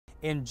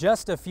In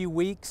just a few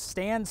weeks,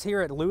 stands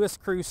here at Louis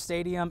Crews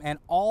Stadium and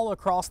all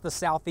across the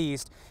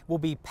Southeast will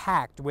be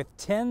packed with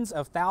tens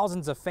of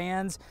thousands of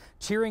fans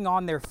cheering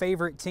on their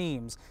favorite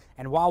teams.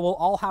 And while we'll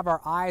all have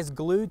our eyes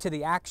glued to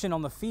the action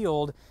on the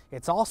field,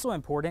 it's also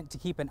important to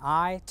keep an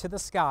eye to the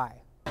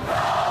sky.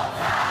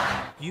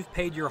 You've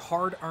paid your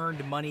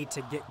hard-earned money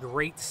to get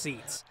great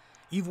seats.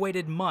 You've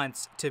waited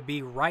months to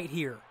be right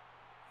here,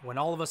 when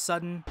all of a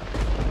sudden,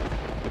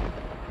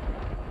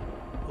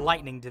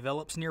 lightning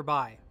develops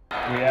nearby. We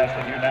ask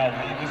that you now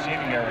leave the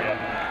seating area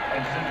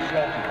and seek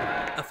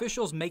shelter.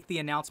 Officials make the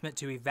announcement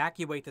to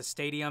evacuate the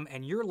stadium,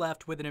 and you're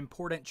left with an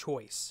important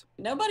choice.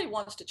 Nobody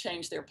wants to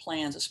change their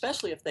plans,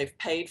 especially if they've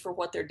paid for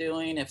what they're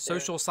doing.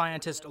 Social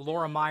scientist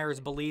Laura Myers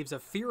believes a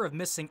fear of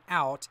missing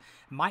out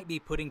might be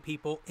putting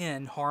people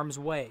in harm's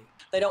way.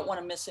 They don't want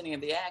to miss any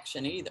of the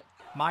action either.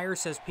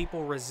 Myers says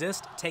people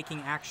resist taking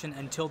action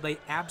until they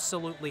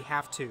absolutely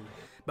have to.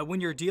 But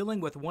when you're dealing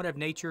with one of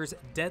nature's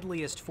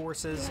deadliest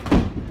forces,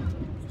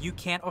 you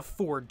can't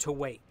afford to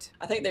wait.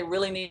 I think they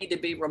really need to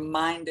be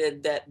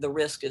reminded that the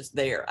risk is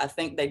there. I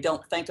think they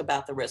don't think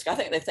about the risk. I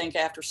think they think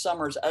after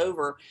summer's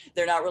over,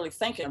 they're not really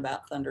thinking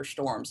about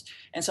thunderstorms.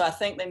 And so I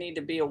think they need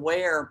to be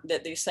aware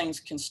that these things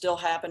can still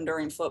happen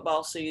during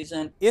football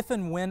season. If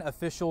and when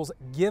officials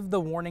give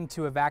the warning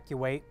to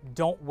evacuate,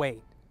 don't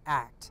wait,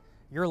 act.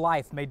 Your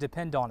life may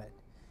depend on it.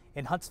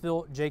 In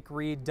Huntsville, Jake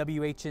Reed,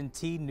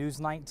 WHNT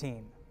News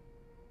 19.